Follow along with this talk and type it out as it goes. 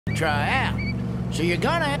try out. So you're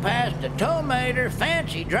gonna pass the Tomater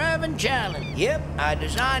Fancy Driving Challenge. Yep, I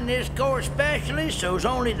designed this course specially so's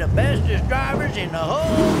only the bestest drivers in the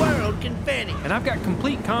whole world can finish. And I've got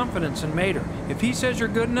complete confidence in Mater. If he says you're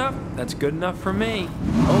good enough, that's good enough for me.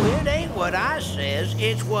 Oh, it ain't what I says,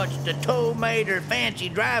 it's what the Tomater Fancy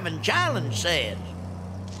Driving Challenge says.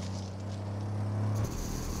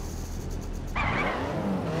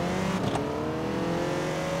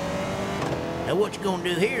 Now what you're gonna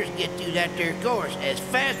do here is get through that there course as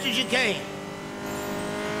fast as you can.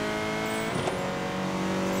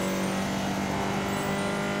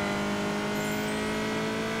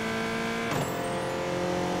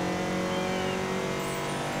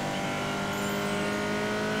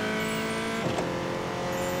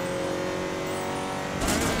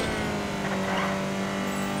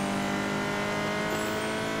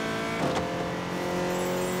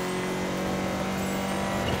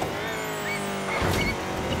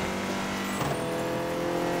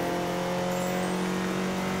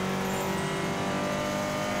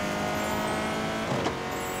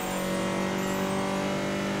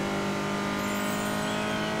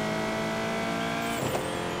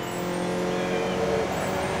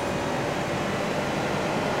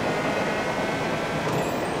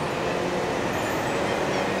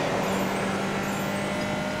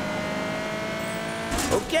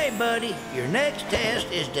 Okay, buddy, your next test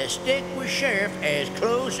is to stick with Sheriff as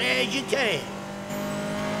close as you can.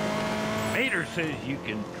 Mater says you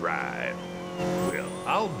can drive. Well,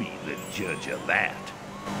 I'll be the judge of that.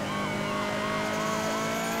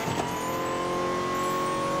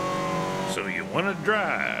 So you want to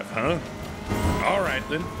drive, huh? All right,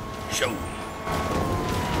 then. Show me.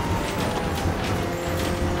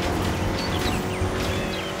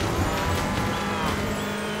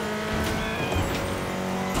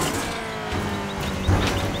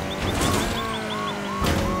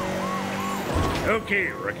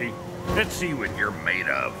 Okay, rookie. Let's see what you're made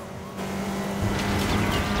of.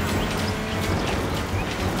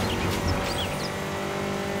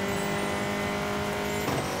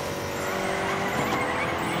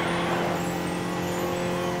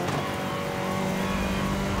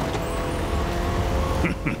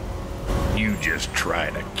 You just try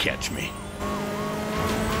to catch me.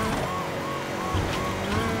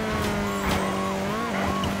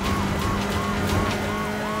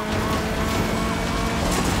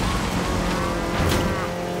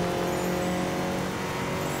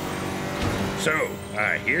 So,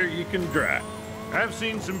 I hear you can drive. I've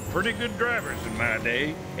seen some pretty good drivers in my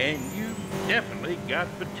day, and you've definitely got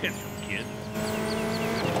potential, kid.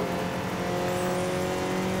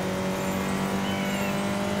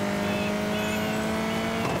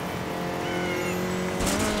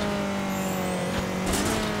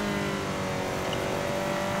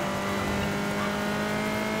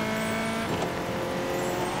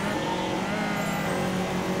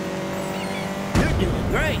 You're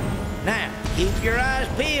doing great. Now, keep your eyes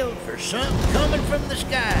peeled for something coming from the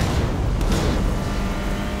sky.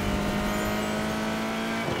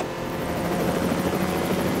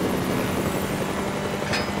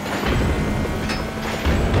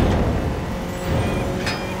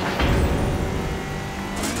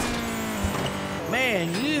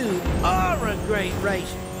 Man, you are a great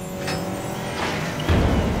racer.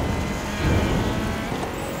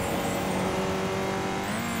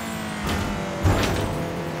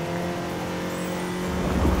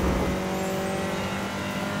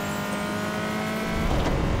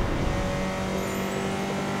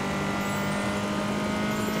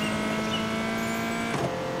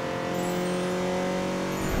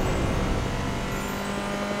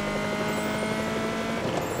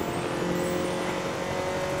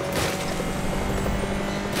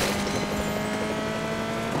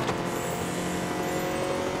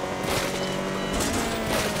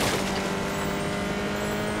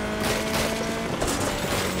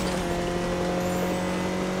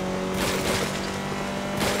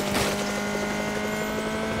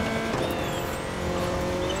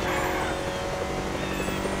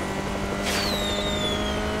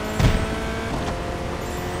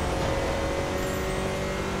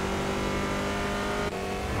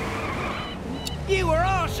 You were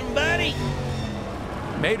awesome, buddy.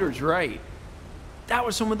 Mater's right. That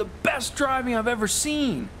was some of the best driving I've ever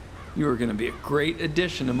seen. You are going to be a great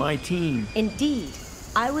addition to my team. Indeed.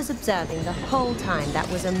 I was observing the whole time. That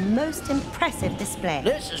was a most impressive display.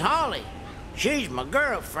 This is Holly. She's my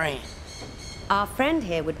girlfriend. Our friend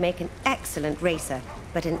here would make an excellent racer,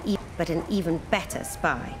 but an even better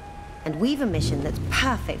spy. And we've a mission that's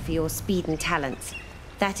perfect for your speed and talents.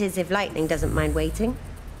 That is, if Lightning doesn't mind waiting.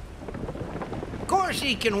 Of course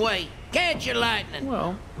he can wait. Catch you, Lightning.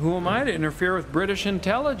 Well, who am I to interfere with British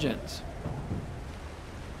intelligence?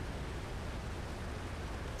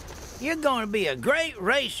 You're going to be a great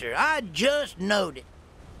racer. I just knowed it.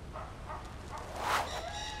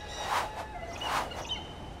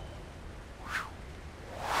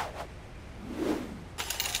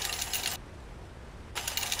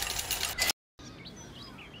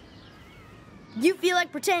 You feel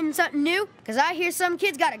like pretending something new? Because I hear some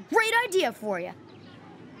kid's got a great idea for you.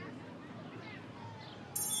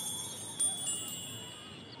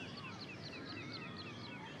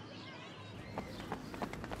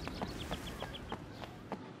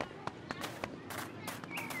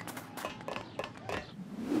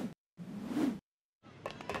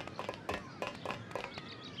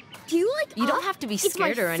 Do you like You don't have to be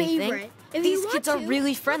scared or anything. These kids are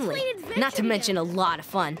really friendly. Not to mention a lot of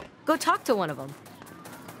fun. Go talk to one of them.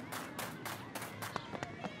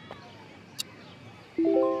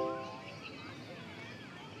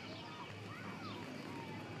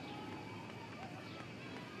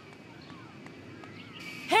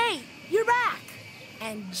 Hey, you're back!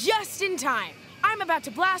 And just in time. I'm about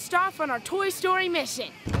to blast off on our Toy Story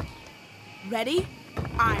mission. Ready?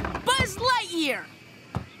 I'm Buzz Lightyear!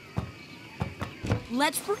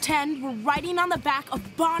 Let's pretend we're riding on the back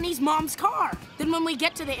of Bonnie's mom's car. Then when we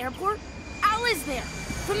get to the airport, Al is there,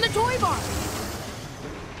 from the toy barn.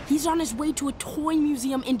 He's on his way to a toy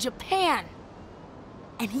museum in Japan.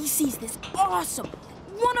 And he sees this awesome,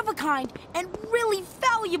 one-of-a-kind, and really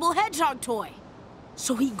valuable hedgehog toy.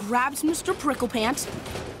 So he grabs Mr. Pricklepants,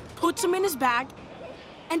 puts him in his bag,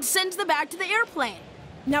 and sends the bag to the airplane.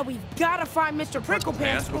 Now we've got to find Mr.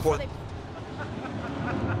 Pricklepants before they...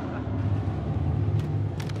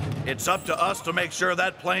 It's up to us to make sure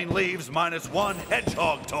that plane leaves minus one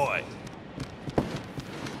hedgehog toy.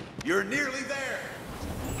 You're nearly there.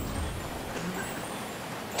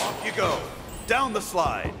 Off you go. Down the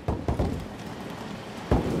slide.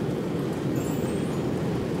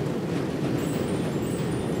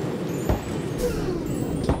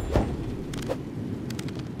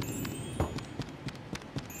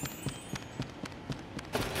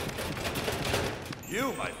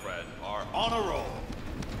 You, my friend, are on a roll.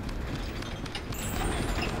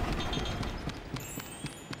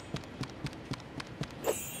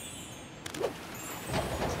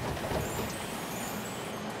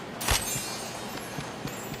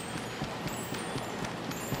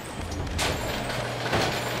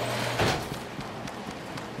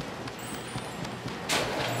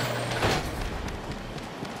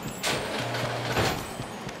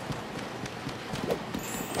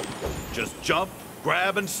 Just jump,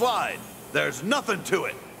 grab, and slide. There's nothing to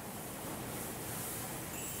it.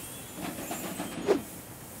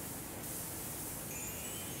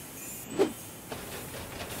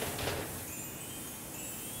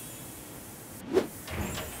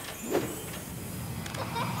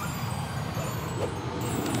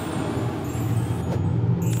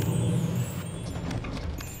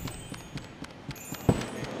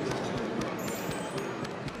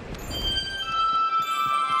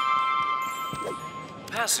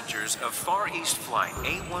 Passengers of Far East Flight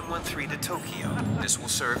A113 to Tokyo, this will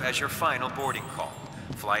serve as your final boarding call.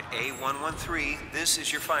 Flight A113, this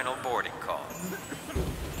is your final boarding call.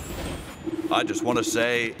 I just want to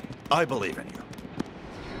say, I believe in you.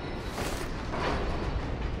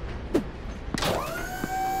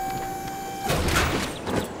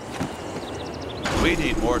 We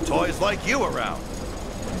need more toys like you around.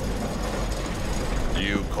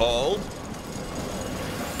 You called?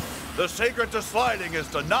 The secret to sliding is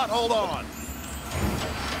to not hold on.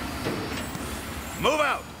 Move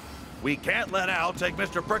out! We can't let Al take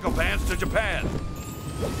Mr. Pricklepants to Japan.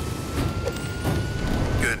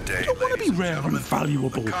 Good day, I don't want to be rare and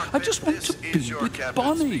valuable. I just want to be with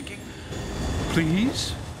Bonnie.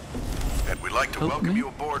 Please? And we'd like to welcome you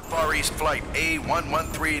aboard Far East Flight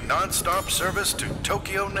A113 non-stop service to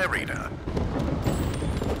Tokyo, Narita.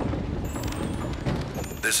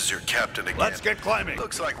 This is your captain again. Let's get climbing.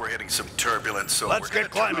 Looks like we're hitting some turbulence, so Let's we're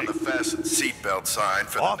get gonna climbing. turn on the fasten seatbelt sign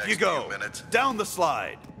for Off the you next go. few minutes. Down the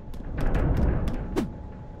slide.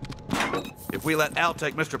 If we let Al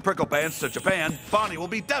take Mr. Pricklepants to Japan, Bonnie will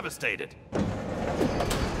be devastated.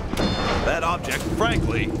 That object,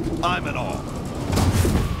 frankly, I'm in awe.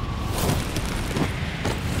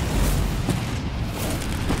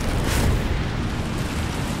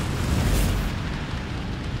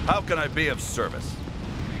 How can I be of service?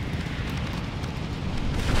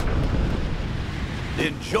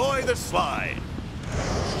 Enjoy the slide.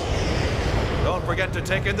 Don't forget to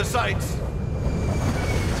take in the sights.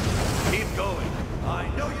 Keep going. I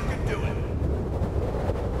know you can do it.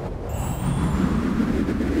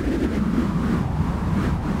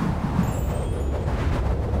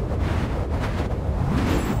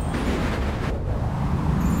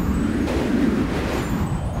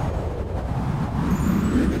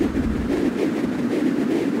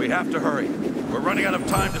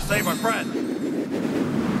 save our friend.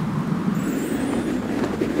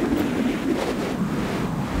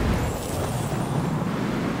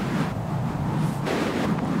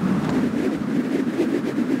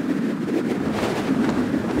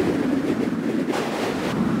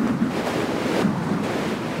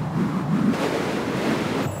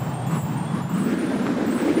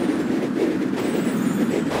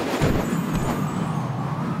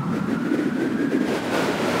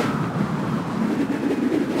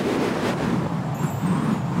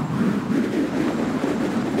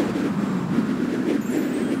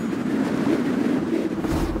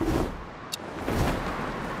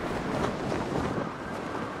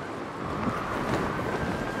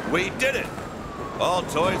 We did it! All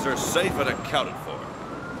toys are safe and accounted for.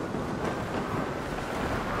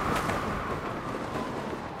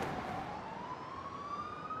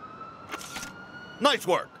 Nice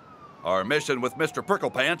work! Our mission with Mr.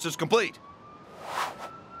 Pricklepants is complete.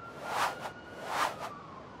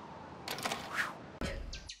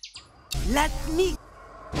 Let me...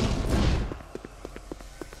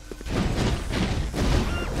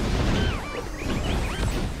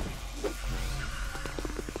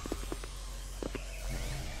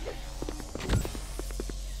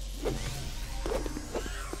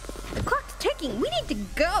 The clock's ticking. We need to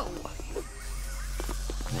go.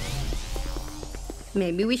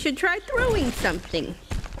 Maybe we should try throwing something.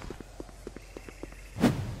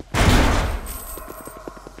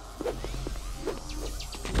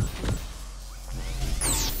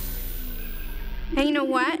 Hey, you know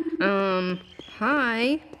what?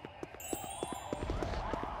 Hi.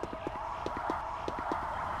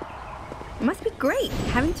 It must be great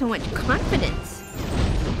having so much confidence.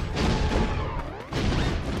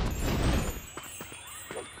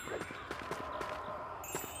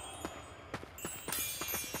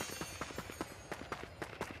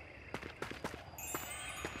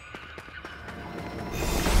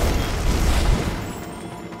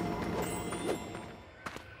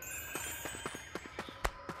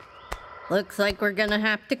 Looks like we're gonna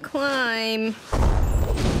have to climb.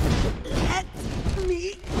 Let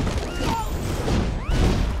me go.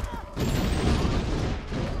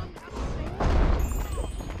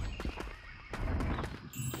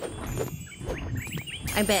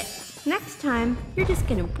 I bet next time you're just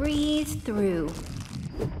gonna breeze through.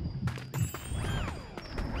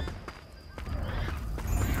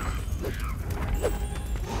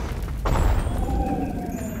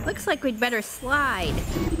 Looks like we'd better slide.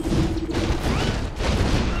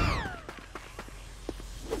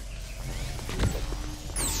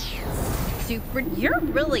 Super, you're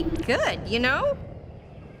really good, you know?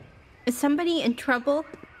 Is somebody in trouble?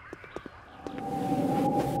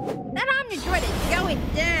 That Omnidroid is going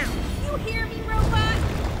down. You hear me, robot?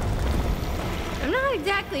 I'm not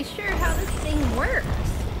exactly sure how this thing works.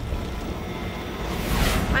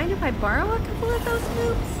 Mind if I borrow a couple of those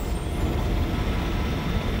moves?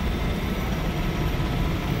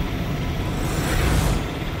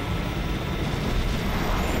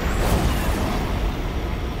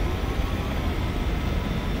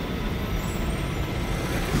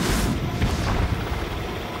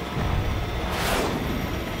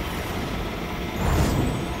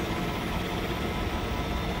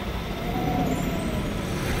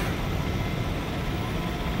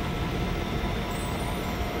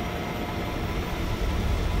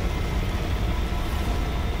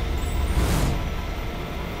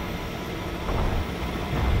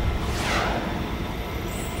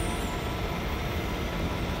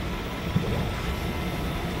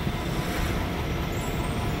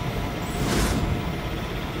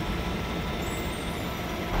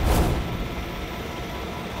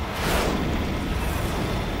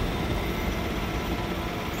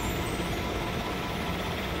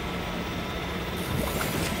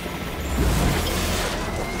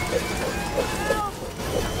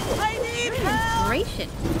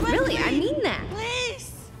 Really, I mean that.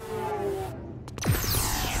 Please.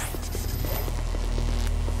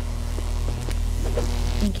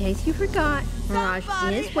 In case you forgot, Mirage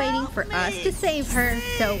is waiting for us to save her,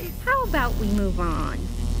 so how about we move on?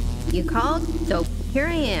 You called, so here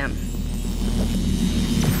I am.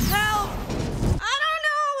 Help! I don't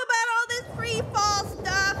know about all this free fall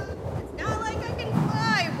stuff. It's not like I can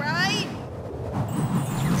fly, right?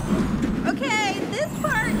 Okay, this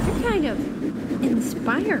part is kind of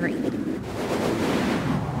inspiring.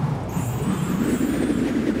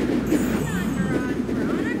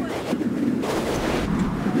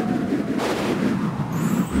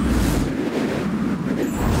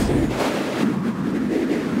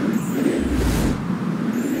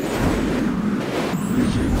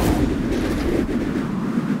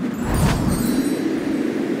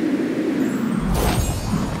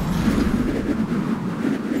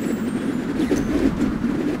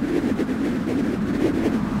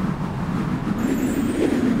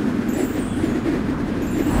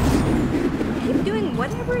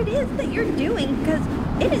 it is that you're doing, because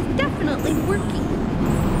it is definitely working.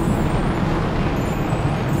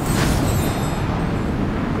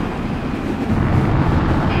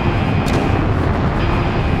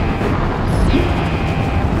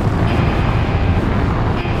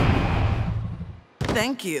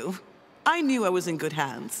 Thank you. I knew I was in good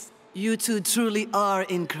hands. You two truly are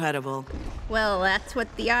incredible. Well, that's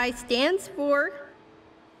what the I stands for.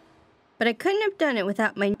 But I couldn't have done it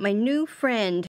without my new friend.